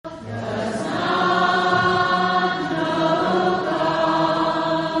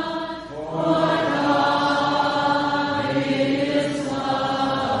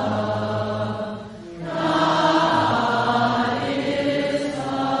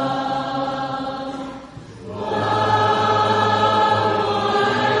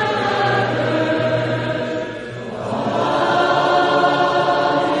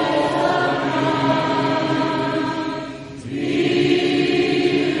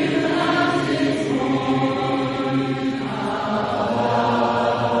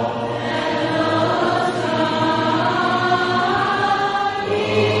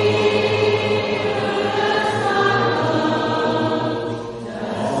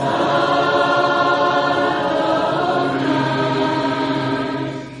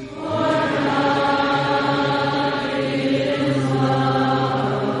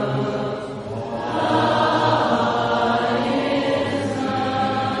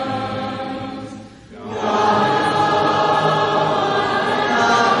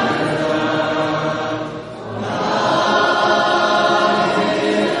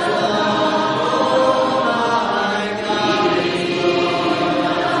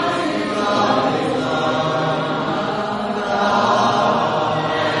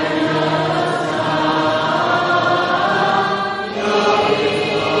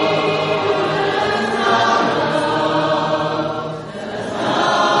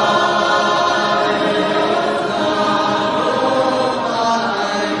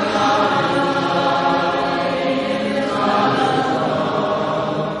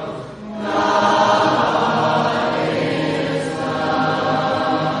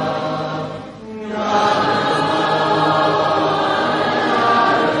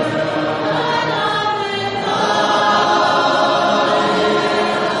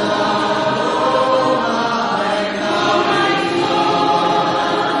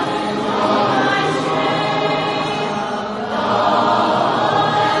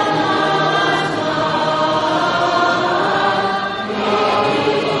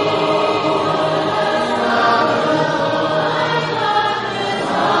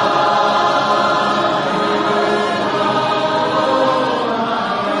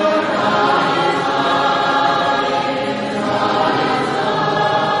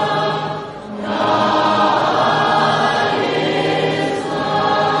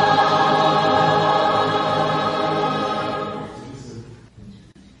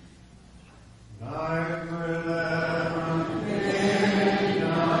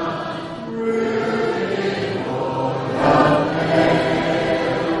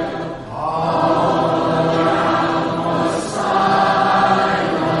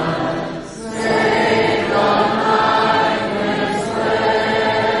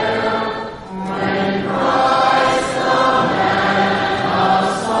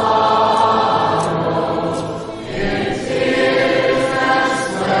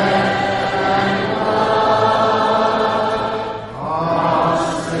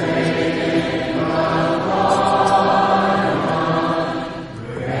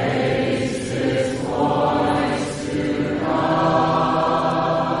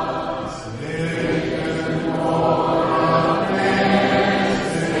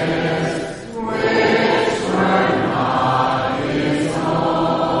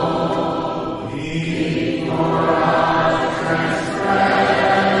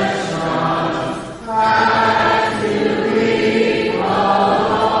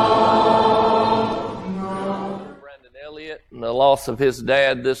loss of his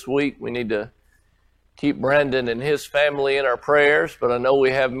dad this week. We need to keep Brandon and his family in our prayers, but I know we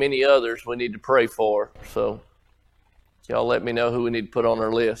have many others we need to pray for. So y'all let me know who we need to put on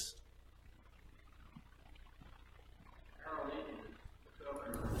our list.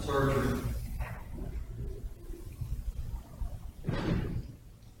 Surgery.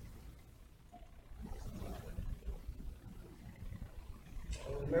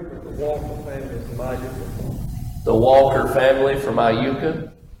 Remember the Walker family from Iuka. The Walker family from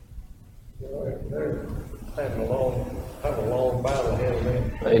Iuka. They're having a long battle ahead of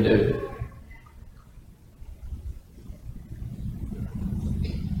them. They do.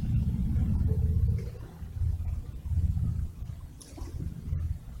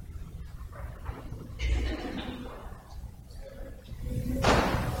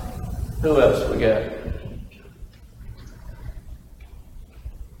 Who else we got?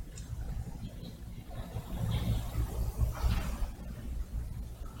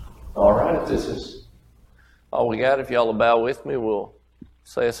 All right, if this is all we got, if y'all will bow with me, we'll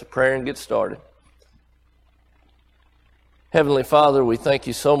say us a prayer and get started. Heavenly Father, we thank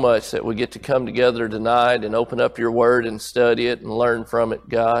you so much that we get to come together tonight and open up your word and study it and learn from it,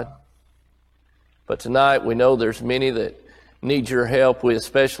 God. But tonight we know there's many that need your help. We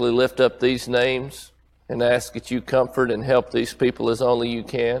especially lift up these names and ask that you comfort and help these people as only you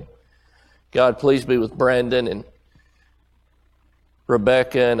can. God, please be with Brandon and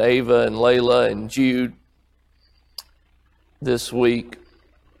Rebecca and Ava and Layla and Jude this week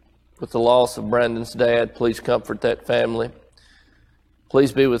with the loss of Brandon's dad. Please comfort that family.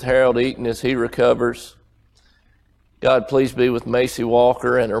 Please be with Harold Eaton as he recovers. God, please be with Macy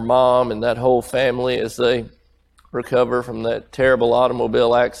Walker and her mom and that whole family as they recover from that terrible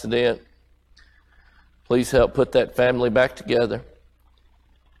automobile accident. Please help put that family back together.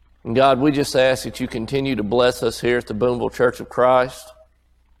 And God, we just ask that you continue to bless us here at the Boonville Church of Christ.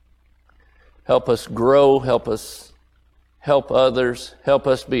 Help us grow, help us help others, help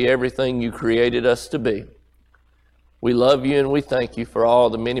us be everything you created us to be. We love you and we thank you for all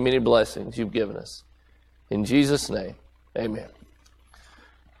the many, many blessings you've given us. In Jesus' name, amen.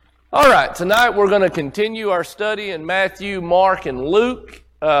 All right, tonight we're going to continue our study in Matthew, Mark, and Luke.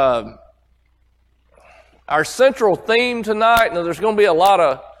 Our central theme tonight, now there's going to be a lot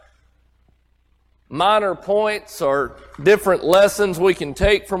of minor points or different lessons we can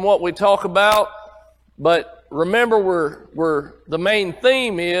take from what we talk about, but remember the main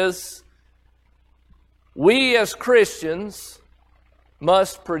theme is we as Christians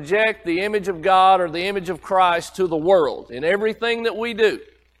must project the image of God or the image of Christ to the world in everything that we do.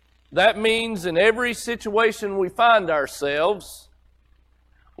 That means in every situation we find ourselves,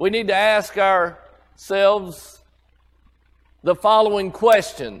 we need to ask ourselves the following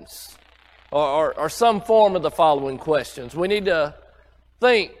questions, or some form of the following questions. We need to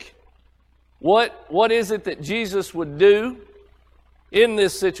think, what is it that Jesus would do in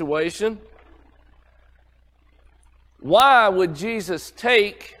this situation? Why would Jesus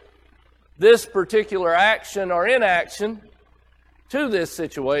take this particular action or inaction to this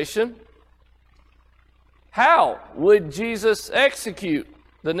situation? How would Jesus execute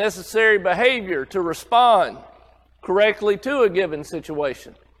the necessary behavior to respond correctly to a given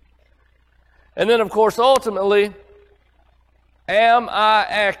situation? And then, of course, ultimately, am I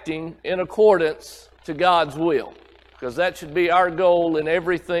acting in accordance to God's will? Because that should be our goal in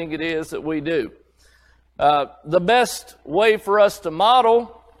everything it is that we do. The best way for us to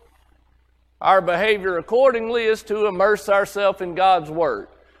model our behavior accordingly is to immerse ourselves in God's Word.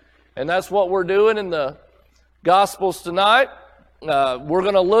 And that's what we're doing in the Gospels tonight. We're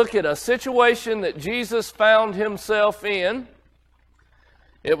going to look at a situation that Jesus found himself in.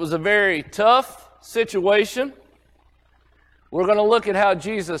 It was a very tough situation. We're going to look at how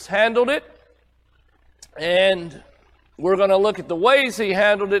Jesus handled it. And we're going to look at the ways he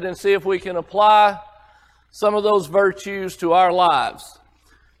handled it and see if we can apply some of those virtues to our lives.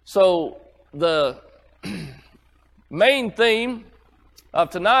 So, the main theme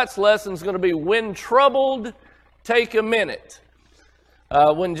of tonight's lesson is going to be when troubled, take a minute.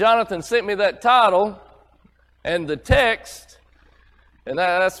 When Jonathan sent me that title and the text, and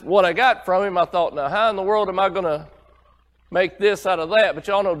that's what I got from him, I thought, now how in the world am I going to make this out of that? But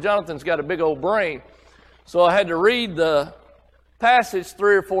y'all know Jonathan's got a big old brain. So I had to read the passage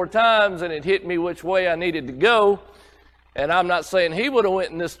 3 or 4 times, and it hit me which way I needed to go. And I'm not saying he would have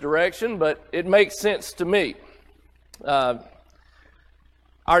went in this direction, but it makes sense to me. Our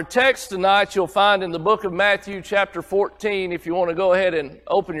text tonight you'll find in the book of Matthew chapter 14, if you want to go ahead and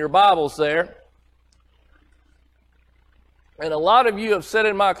open your Bibles there. And a lot of you have sat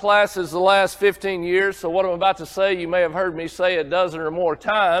in my classes the last 15 years, so what I'm about to say, you may have heard me say a dozen or more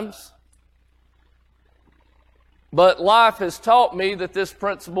times. But life has taught me that this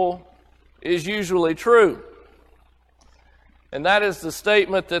principle is usually true. And that is the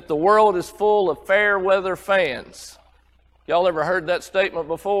statement that the world is full of fair weather fans. Y'all ever heard that statement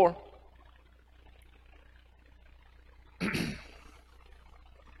before?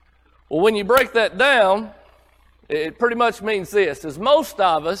 Well, when you break that down, it pretty much means this, is most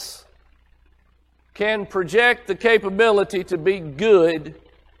of us can project the capability to be good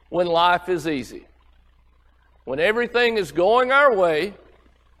when life is easy. When everything is going our way,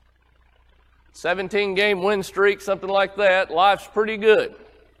 17-game win streak, something like that, life's pretty good.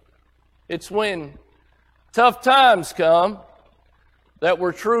 It's when tough times come that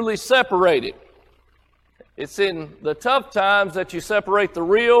we're truly separated. It's in the tough times that you separate the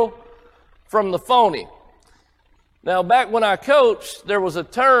real from the phony. Now, back when I coached, there was a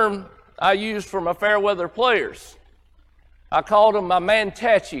term I used for my fair weather players. I called them my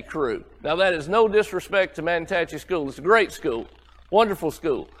Mantachi crew. Now, that is no disrespect to Mantachi School. It's a great school, wonderful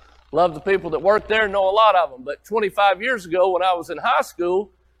school. Love the people that work there, know a lot of them. But 25 years ago, when I was in high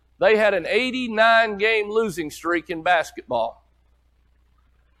school, they had an 89-game losing streak in basketball.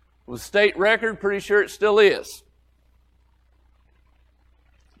 It was a state record, pretty sure it still is.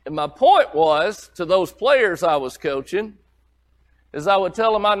 And my point was, to those players I was coaching, is I would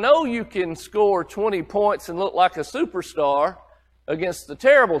tell them, I know you can score 20 points and look like a superstar against the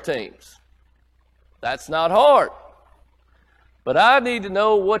terrible teams. That's not hard. But I need to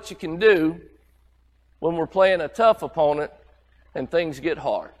know what you can do when we're playing a tough opponent and things get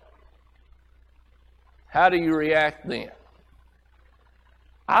hard. How do you react then?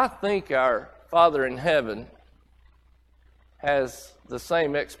 I think our Father in heaven has the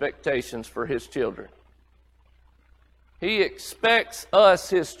same expectations for his children. He expects us,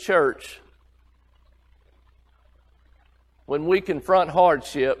 his church, when we confront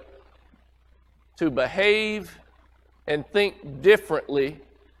hardship, to behave and think differently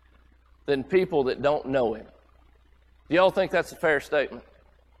than people that don't know him. Do y'all think that's a fair statement?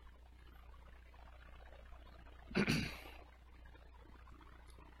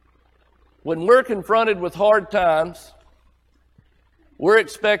 When we're confronted with hard times, we're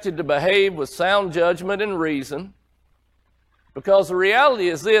expected to behave with sound judgment and reason, because the reality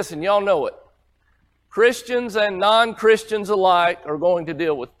is this, and y'all know it. Christians and non-Christians alike are going to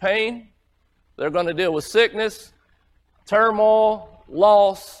deal with pain. They're going to deal with sickness, turmoil,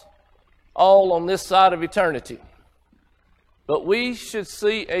 loss, all on this side of eternity. But we should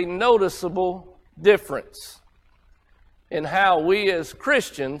see a noticeable difference in how we as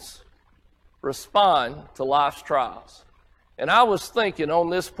Christians respond to life's trials. And I was thinking on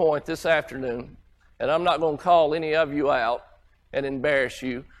this point this afternoon, and I'm not going to call any of you out and embarrass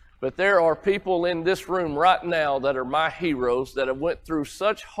you, but there are people in this room right now that are my heroes that have went through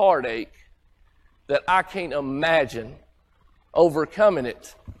such heartache that I can't imagine overcoming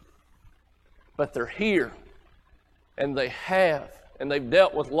it. But they're here, and they've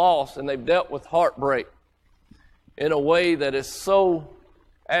dealt with loss, and they've dealt with heartbreak in a way that is so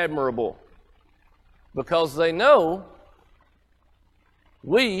admirable, because they know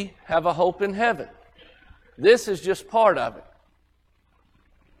we have a hope in heaven. This is just part of it.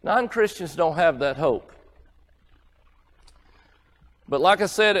 Non-Christians don't have that hope. But like I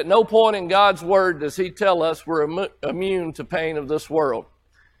said, at no point in God's Word does He tell us we're immune to pain of this world.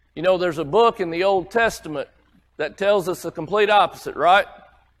 You know, there's a book in the Old Testament that tells us the complete opposite, right?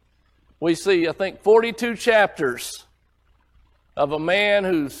 We see, I think, 42 chapters of a man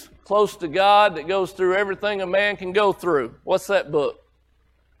who's close to God that goes through everything a man can go through. What's that book?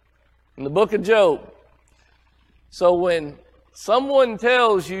 In the book of Job. So when someone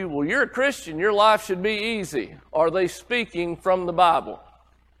tells you, well, you're a Christian, your life should be easy, are they speaking from the Bible?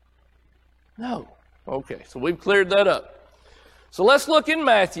 No. Okay, so we've cleared that up. So let's look in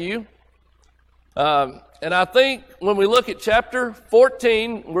Matthew. And I think when we look at chapter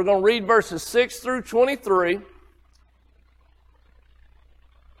 14, we're going to read verses 6 through 23.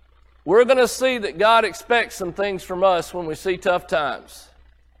 We're going to see that God expects some things from us when we see tough times.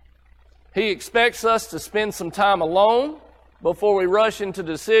 He expects us to spend some time alone before we rush into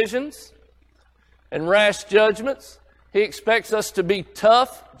decisions and rash judgments. He expects us to be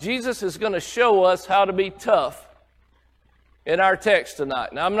tough. Jesus is going to show us how to be tough in our text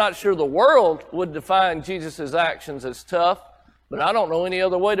tonight. Now, I'm not sure the world would define Jesus' actions as tough, but I don't know any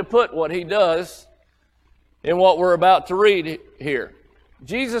other way to put what he does in what we're about to read here.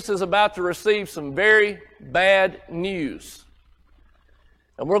 Jesus is about to receive some very bad news.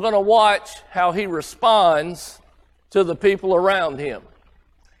 And we're going to watch how he responds to the people around him.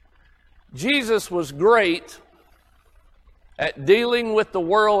 Jesus was great at dealing with the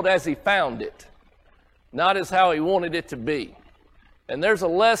world as he found it, not as how he wanted it to be. And there's a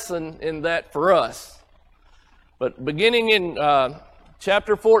lesson in that for us. But beginning in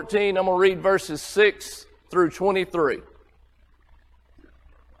chapter 14, I'm going to read verses 6 through 23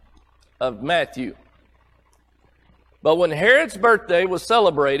 of Matthew. But when Herod's birthday was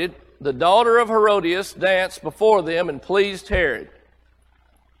celebrated, the daughter of Herodias danced before them and pleased Herod.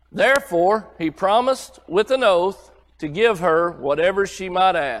 Therefore, he promised with an oath to give her whatever she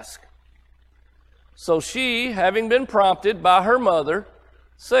might ask. So she, having been prompted by her mother,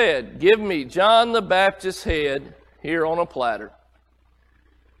 said, "Give me John the Baptist's head here on a platter."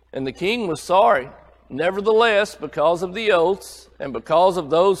 And the king was sorry. Nevertheless, because of the oaths and because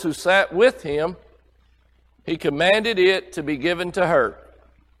of those who sat with him, he commanded it to be given to her.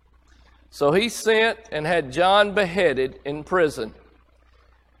 So he sent and had John beheaded in prison.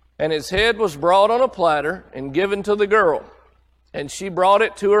 And his head was brought on a platter and given to the girl, and she brought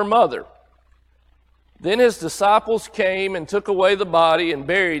it to her mother. Then his disciples came and took away the body and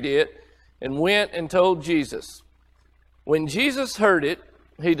buried it, and went and told Jesus. When Jesus heard it,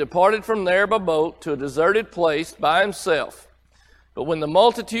 he departed from there by boat to a deserted place by himself. But when the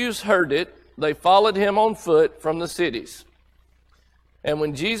multitudes heard it, they followed him on foot from the cities. And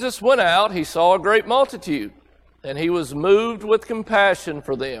when Jesus went out, he saw a great multitude, and he was moved with compassion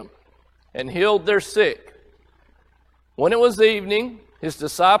for them, and healed their sick. When it was evening, his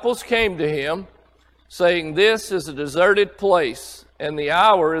disciples came to him, saying, "This is a deserted place, and the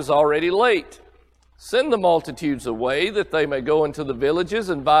hour is already late. Send the multitudes away, that they may go into the villages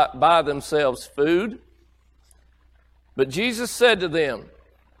and buy themselves food." But Jesus said to them,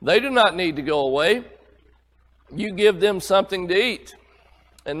 "They do not need to go away. You give them something to eat."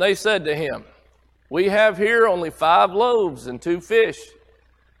 And they said to him, "We have here only 5 loaves and 2 fish.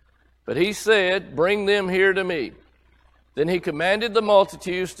 But he said, "Bring them here to me." Then he commanded the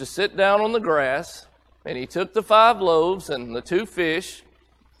multitudes to sit down on the grass, and he took the 5 loaves and the 2 fish,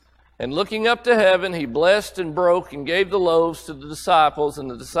 and looking up to heaven, he blessed and broke and gave the loaves to the disciples, and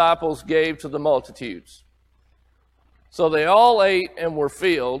the disciples gave to the multitudes. So they all ate and were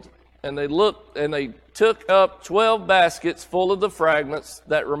filled, and they took up 12 baskets full of the fragments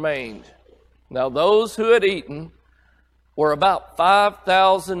that remained. Now those who had eaten were about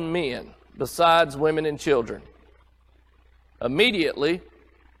 5,000 men, besides women and children. Immediately,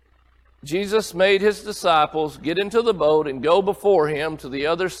 Jesus made his disciples get into the boat and go before him to the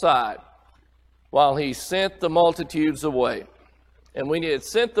other side, while he sent the multitudes away. And when he had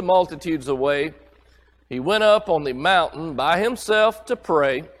sent the multitudes away, he went up on the mountain by himself to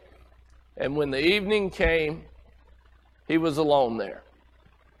pray. And when the evening came, he was alone there.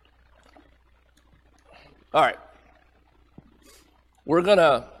 All right. We're going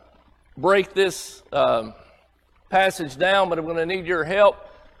to break this passage down, but I'm going to need your help.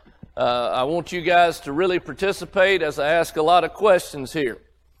 I want you guys to really participate as I ask a lot of questions here.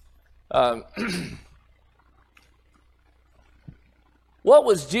 What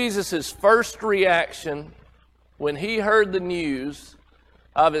was Jesus' first reaction when he heard the news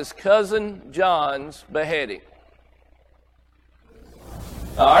of his cousin John's beheading?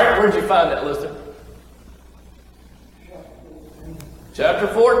 All right, where'd you find that, Lester? Chapter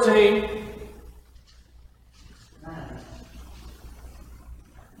 14.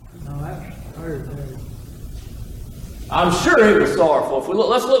 I'm sure he was sorrowful. If we look,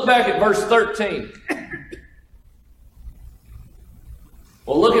 let's look back at verse 13.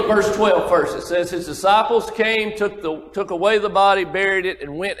 Well, look at verse 12 first. It says, his disciples came, took away the body, buried it,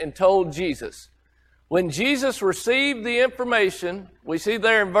 and went and told Jesus. When Jesus received the information, we see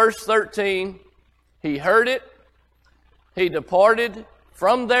there in verse 13, he heard it. He departed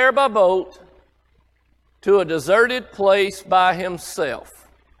from there by boat to a deserted place by himself.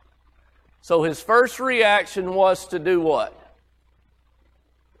 So his first reaction was to do what?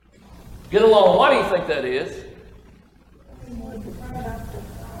 Get along. Why do you think that is?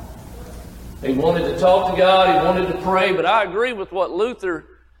 He wanted to talk to God. He wanted to pray. But I agree with what Luther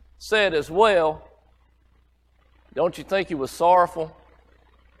said as well. Don't you think he was sorrowful?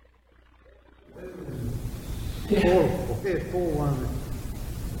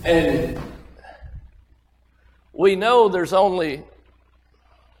 And we know there's only,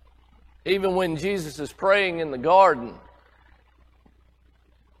 even when Jesus is praying in the garden,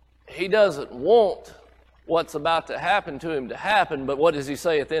 he doesn't want what's about to happen to him to happen, but what does he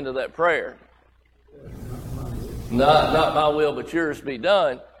say at the end of that prayer? Not my will, but yours be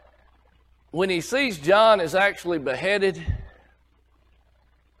done. When he sees John is actually beheaded,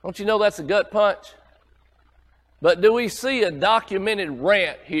 don't you know that's a gut punch? But do we see a documented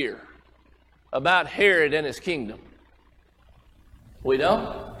rant here about Herod and his kingdom? We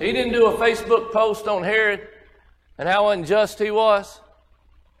don't. He didn't do a Facebook post on Herod and how unjust he was.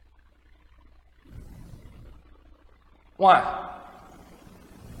 Why?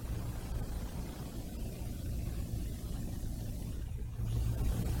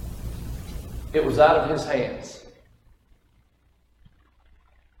 It was out of his hands.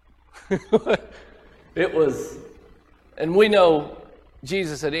 It was, and we know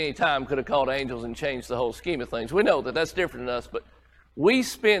Jesus at any time could have called angels and changed the whole scheme of things. We know that that's different than us, but we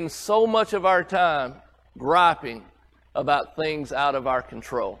spend so much of our time griping about things out of our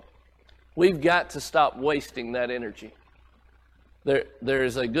control. We've got to stop wasting that energy. There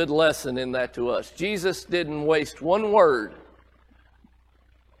is a good lesson in that to us. Jesus didn't waste one word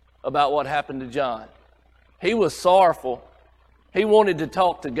about what happened to John. He was sorrowful. He wanted to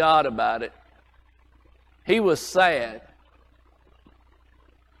talk to God about it. He was sad.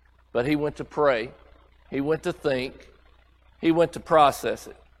 But he went to pray. He went to think. He went to process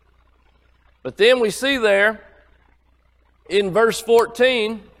it. But then we see there in verse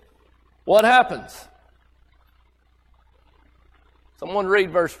 14, what happens? Someone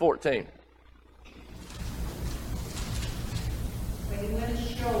read verse 14. When he went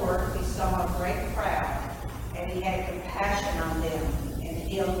ashore, he saw a great crowd, and he had compassion on them and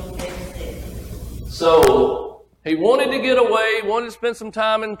healed their sick. So he wanted to get away, wanted to spend some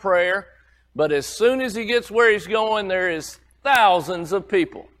time in prayer, but as soon as he gets where he's going, there is thousands of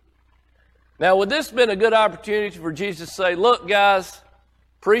people. Now, would this have been a good opportunity for Jesus to say, look, guys,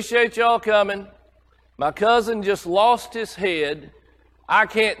 appreciate y'all coming. My cousin just lost his head. I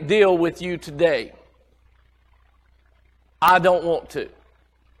can't deal with you today. I don't want to.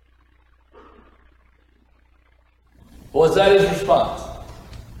 Was that his response?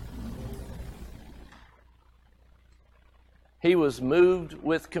 He was moved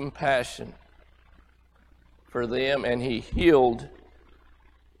with compassion for them, and he healed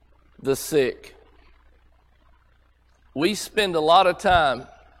the sick. We spend a lot of time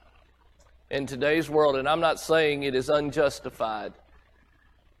in today's world, and I'm not saying it is unjustified,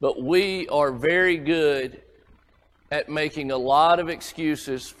 but we are very good at making a lot of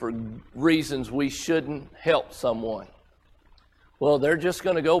excuses for reasons we shouldn't help someone. Well, they're just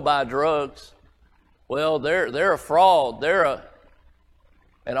going to go buy drugs. Well, they're a fraud.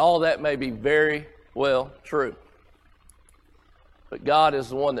 And all that may be very well true. But God is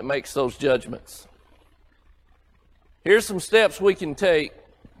the one that makes those judgments. Here's some steps we can take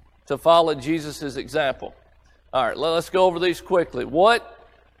to follow Jesus' example. All right, let's go over these quickly. What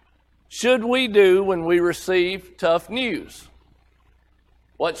should we do when we receive tough news?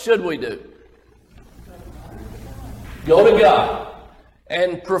 What should we do? Go to God.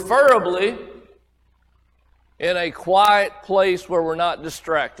 And preferably in a quiet place where we're not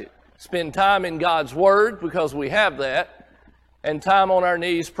distracted. Spend time in God's Word, because we have that, and time on our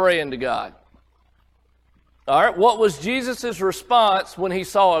knees praying to God. All right, what was Jesus' response when he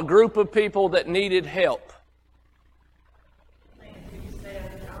saw a group of people that needed help? He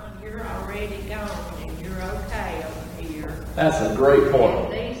said, John, you're already gone and you're okay over here. That's a great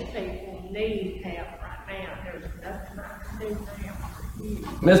point. These people need help right now. There's nothing I can do now for you.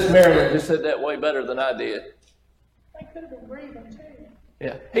 Miss Marilyn just said that way better than I did. They could have been grieving too.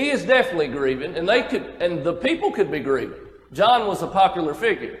 Yeah, he is definitely grieving, and the people could be grieving. John was a popular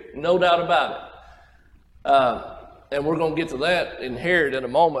figure, no doubt about it. And we're going to get to that in Herod in a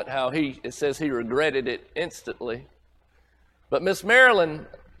moment, how it says he regretted it instantly. But Miss Marilyn,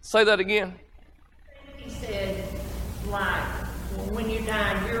 say that again. He said, like, well, when you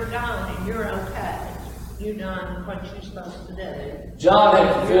die, you're gone and you're okay. You done what you're supposed to do. John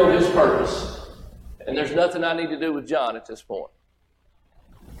had fulfilled his purpose. And there's nothing I need to do with John at this point.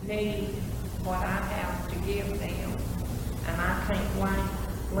 Need what I have to give them, and I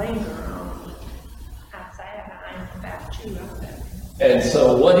can't linger on how sad I am about you. And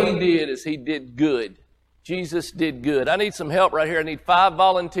so what he did is he did good. Jesus did good. I need some help right here. I need 5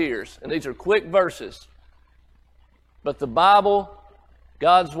 volunteers, and these are quick verses. But the Bible,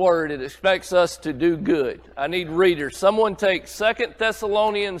 God's Word, it expects us to do good. I need readers. Someone take 2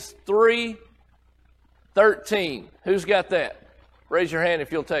 Thessalonians 3:13. Who's got that? Raise your hand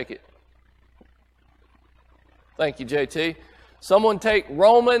if you'll take it. Thank you, JT. Someone take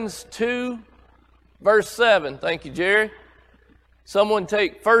Romans 2, verse 7. Thank you, Jerry. Someone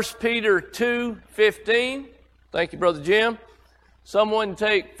take 1 Peter 2:15. Thank you, Brother Jim. Someone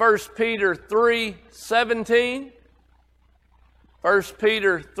take 1 Peter 3:17. 1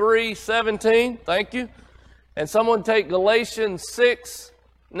 Peter 3:17. Thank you. And someone take Galatians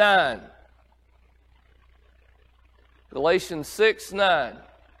 6:9. Galatians 6:9.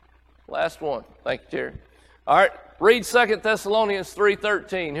 Last one. Thank you, Jerry. All right, read 2 Thessalonians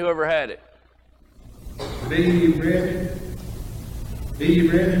 3:13, whoever had it. Be ye ready, be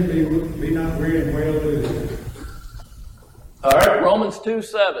not weary and well doing. All right, Romans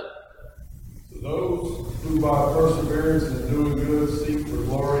 2:7. Those who by perseverance in doing good seek for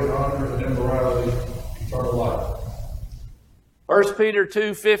glory and honor and immorality, eternal life. 1 Peter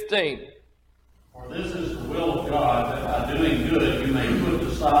 2:15. For this is the will of God, that by doing good you may put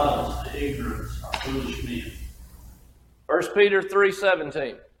to silence the ignorance of foolish men. 1 Peter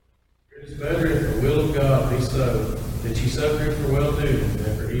 3:17. It is better if the will of God be so, that ye suffer for well doing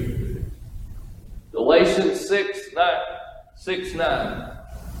than for evil doing. Galatians 6:9.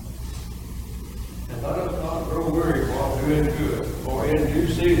 And let us not grow weary while doing good, for in due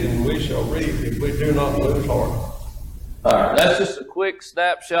season we shall reap if we do not lose heart. All right, that's just a quick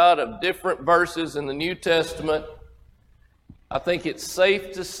snapshot of different verses in the New Testament. I think it's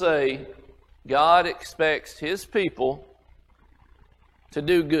safe to say God expects His people to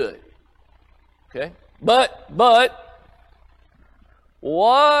do good. Okay? But,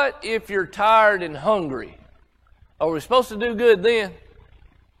 what if you're tired and hungry? Are we supposed to do good then?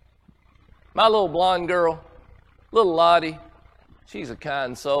 My little blonde girl, little Lottie, she's a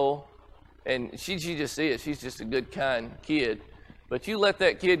kind soul. And she just is. She's just a good, kind kid. But you let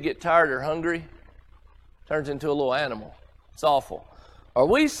that kid get tired or hungry, turns into a little animal. It's awful. Are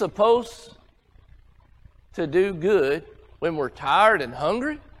we supposed to do good when we're tired and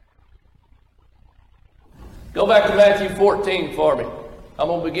hungry? Go back to Matthew 14 for me. I'm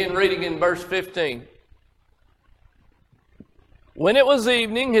going to begin reading in verse 15. When it was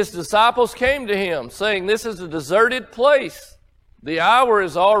evening, his disciples came to him, saying, "This is a deserted place. The hour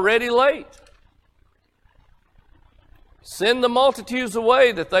is already late. Send the multitudes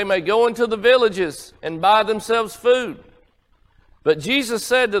away that they may go into the villages and buy themselves food." But Jesus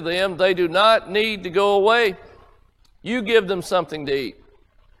said to them, "They do not need to go away. You give them something to eat."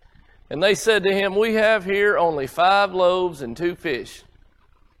 And they said to him, "We have here only 5 loaves and 2 fish."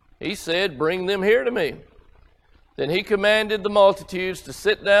 He said, "Bring them here to me." Then he commanded the multitudes to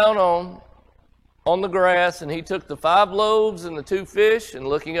sit down on the grass, and he took the 5 loaves and the 2 fish, and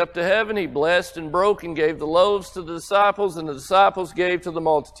looking up to heaven, he blessed and broke and gave the loaves to the disciples, and the disciples gave to the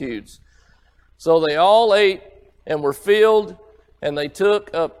multitudes. So they all ate and were filled, and they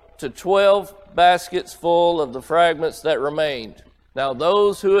took up to 12 baskets full of the fragments that remained. Now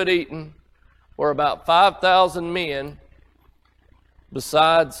those who had eaten were about 5,000 men,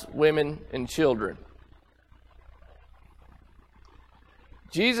 besides women and children.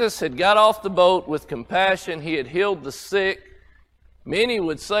 Jesus had got off the boat with compassion. He had healed the sick. Many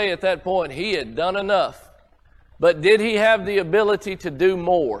would say at that point he had done enough. But did he have the ability to do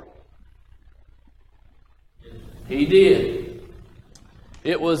more? He did.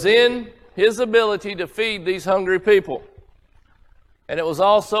 It was in his ability to feed these hungry people. And it was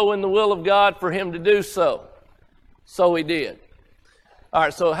also in the will of God for him to do so. So he did. All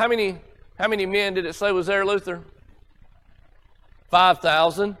right, so how many men did it say was there, Luther?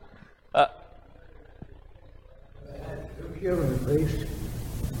 5,000. Children at least.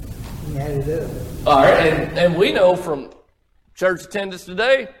 He added up. All right, and we know from church attendance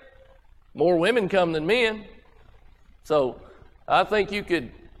today, more women come than men. So I think you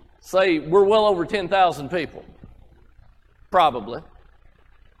could say we're well over 10,000 people. Probably.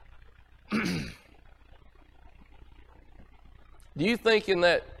 Do you think in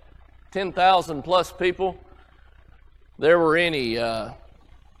that 10,000 plus people there were any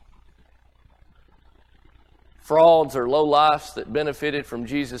frauds or lowlifes that benefited from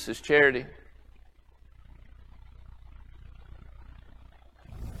Jesus' charity?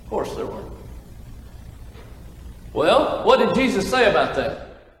 Of course there were. Well, what did Jesus say about that?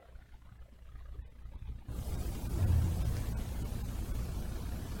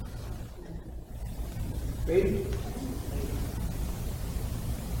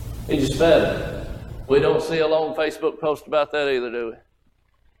 He just fed them. We don't see a long Facebook post about that either, do we?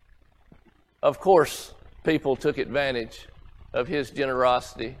 Of course, people took advantage of his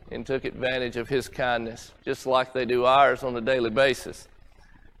generosity and took advantage of his kindness, just like they do ours on a daily basis.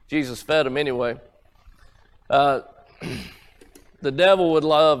 Jesus fed them anyway. The devil would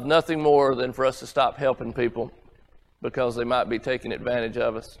love nothing more than for us to stop helping people because they might be taking advantage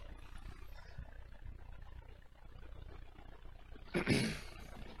of us.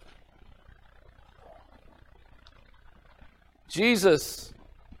 Jesus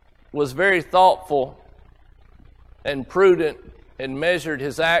was very thoughtful and prudent and measured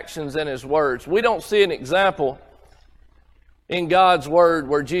his actions and his words. We don't see an example in God's word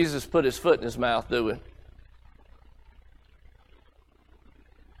where Jesus put his foot in his mouth, do we?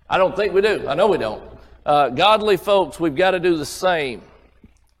 I don't think we do. I know we don't. Godly folks, we've got to do the same.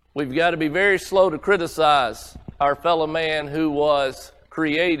 We've got to be very slow to criticize our fellow man who was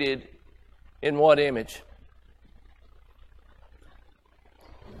created in what image?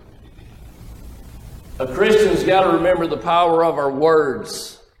 A Christian's got to remember the power of our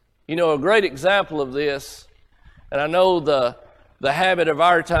words. You know, a great example of this, and I know the habit of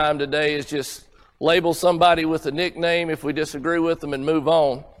our time today is just label somebody with a nickname if we disagree with them and move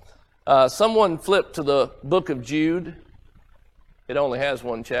on. Someone flip to the book of Jude. It only has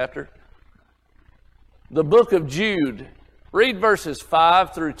one chapter. The book of Jude. Read verses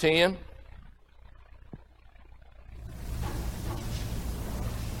 5 through 10.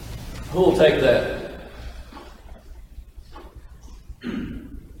 Who will take that?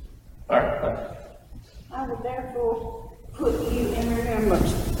 All right. I would therefore put you in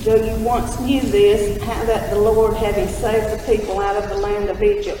remembrance, though you once knew this, how that the Lord, having saved the people out of the land of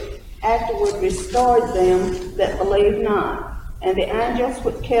Egypt, afterward restored them that believed not. And the angels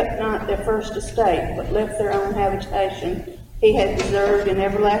which kept not their first estate, but left their own habitation, he had reserved in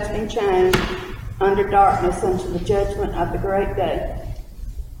everlasting chains under darkness unto the judgment of the great day.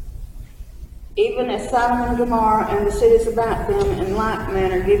 Even as Sodom and Gomorrah and the cities about them in like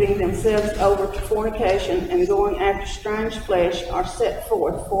manner, giving themselves over to fornication and going after strange flesh, are set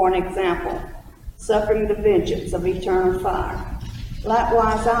forth for an example, suffering the vengeance of eternal fire.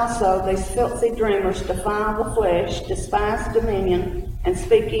 Likewise also these filthy dreamers defile the flesh, despise dominion, and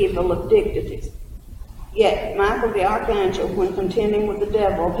speak evil of dignities. Yet Michael the archangel, when contending with the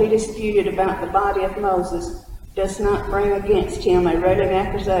devil, he disputed about the body of Moses, does not bring against him a railing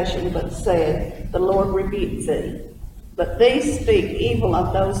accusation, but said, The Lord rebuke thee. But these speak evil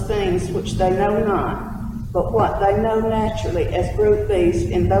of those things which they know not, but what they know naturally as brute beasts,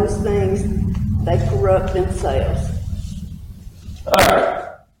 in those things they corrupt themselves. All right.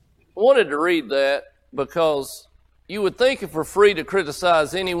 I wanted to read that because you would think if we're free to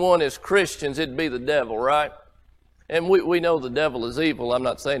criticize anyone as Christians, it'd be the devil, right? And we know the devil is evil. I'm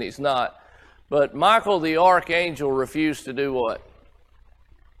not saying he's not. But Michael the archangel refused to do what?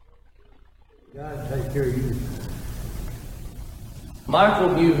 God take care of you.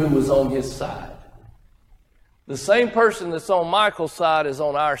 Michael knew who was on his side. The same person that's on Michael's side is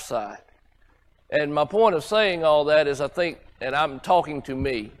on our side. And my point of saying all that is I think, and I'm talking to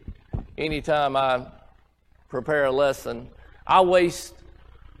me, anytime I prepare a lesson, I waste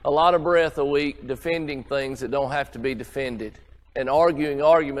a lot of breath a week defending things that don't have to be defended and arguing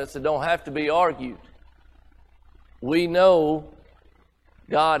arguments that don't have to be argued. We know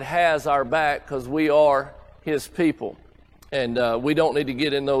God has our back because we are His people. And we don't need to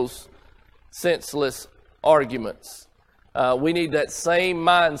get in those senseless arguments. We need that same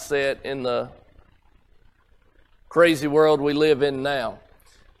mindset in the crazy world we live in now.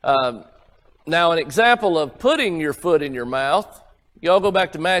 Now, an example of putting your foot in your mouth, y'all go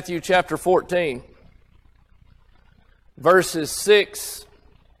back to Matthew chapter 14, verses 6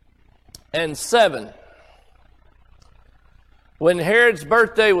 and 7. When Herod's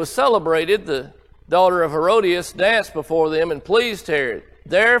birthday was celebrated, the daughter of Herodias danced before them and pleased Herod.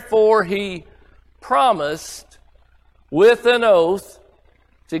 Therefore he promised with an oath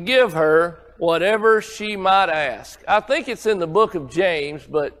to give her whatever she might ask. I think it's in the book of James,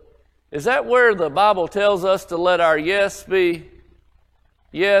 but is that where the Bible tells us to let our yes be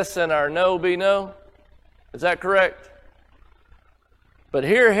yes and our no be no? Is that correct? But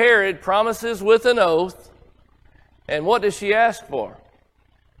here Herod promises with an oath, and what does she ask for?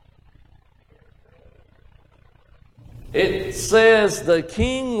 It says the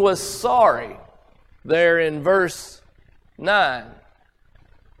king was sorry there in verse 9.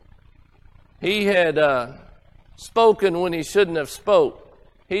 He had spoken when he shouldn't have spoke.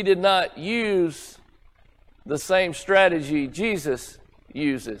 He did not use the same strategy Jesus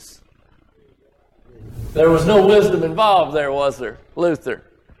uses. There was no wisdom involved there, was there, Luther?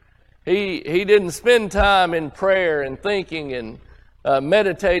 He didn't spend time in prayer and thinking and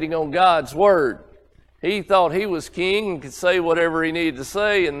meditating on God's Word. He thought he was king and could say whatever he needed to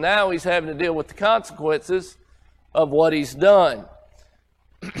say, and now he's having to deal with the consequences of what he's done.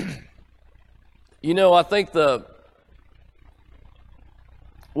 You know, I think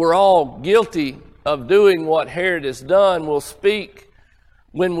we're all guilty of doing what Herod has done. We'll speak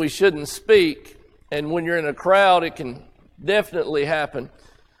when we shouldn't speak, and when you're in a crowd, it can definitely happen.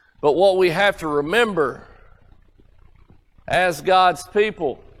 But what we have to remember as God's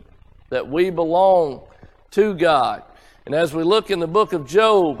people, that we belong to God. And as we look in the book of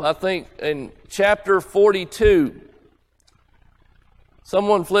Job, I think in chapter 42,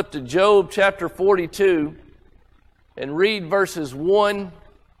 someone flip to Job chapter 42 and read verses 1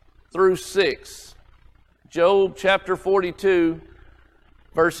 through 6. Job chapter 42,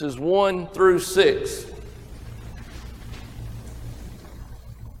 verses 1 through 6.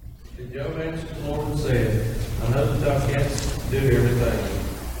 And Job answered the Lord and said, I know that thou canst do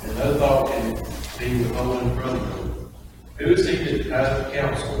everything, and no thought can be withholden from thee. Who is he that hath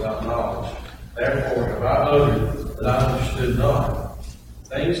counsel without knowledge? Therefore have I uttered that I understood not.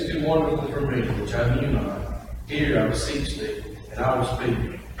 Things too wonderful for me, which I knew not. Hear, I beseech thee, and I will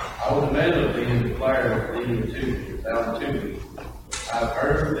speak. I will demand of thee and declare of thee thou unto me. I have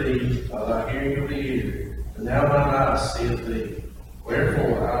heard of thee by thy hearing of the ear, and now mine eyes seeth thee.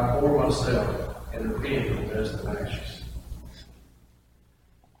 Wherefore I abhor myself and repent of the dust of ashes.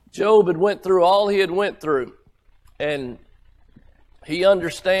 Job had went through all he had went through, and he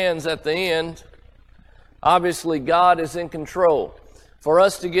understands at the end, obviously God is in control. For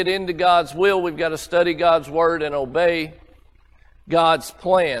us to get into God's will, we've got to study God's word and obey God's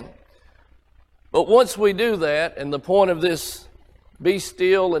plan. But once we do that, and the point of this be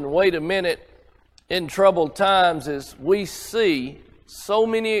still and wait a minute in troubled times is we see so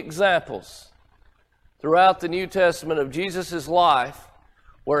many examples throughout the New Testament of Jesus' life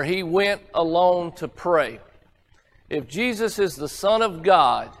where he went alone to pray. If Jesus is the Son of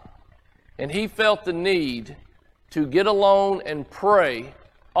God and he felt the need to get alone and pray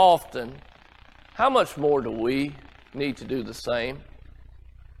often, how much more do we need to do the same?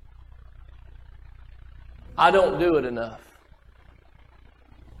 I don't do it enough.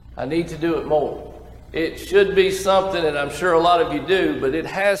 I need to do it more. It should be something, and I'm sure a lot of you do, but it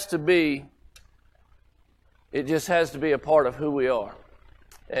just has to be a part of who we are.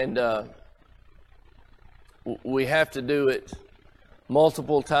 And we have to do it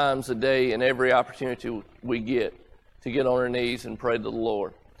multiple times a day in every opportunity we get to get on our knees and pray to the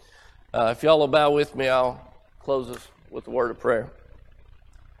Lord. If y'all will bow with me, I'll close us with a word of prayer.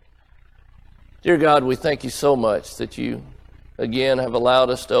 Dear God, we thank you so much that you, again, have allowed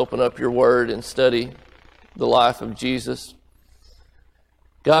us to open up your word and study the life of Jesus.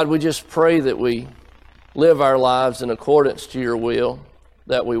 God, we just pray that we live our lives in accordance to your will,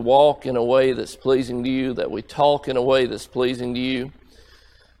 that we walk in a way that's pleasing to you, that we talk in a way that's pleasing to you,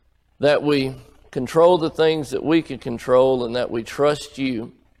 that we control the things that we can control, and that we trust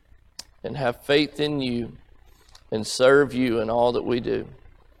you and have faith in you and serve you in all that we do.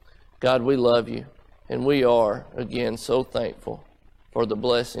 God, we love you, and we are, again, so thankful for the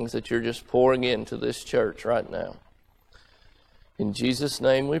blessings that you're just pouring into this church right now. In Jesus'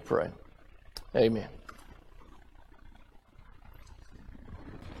 name we pray. Amen.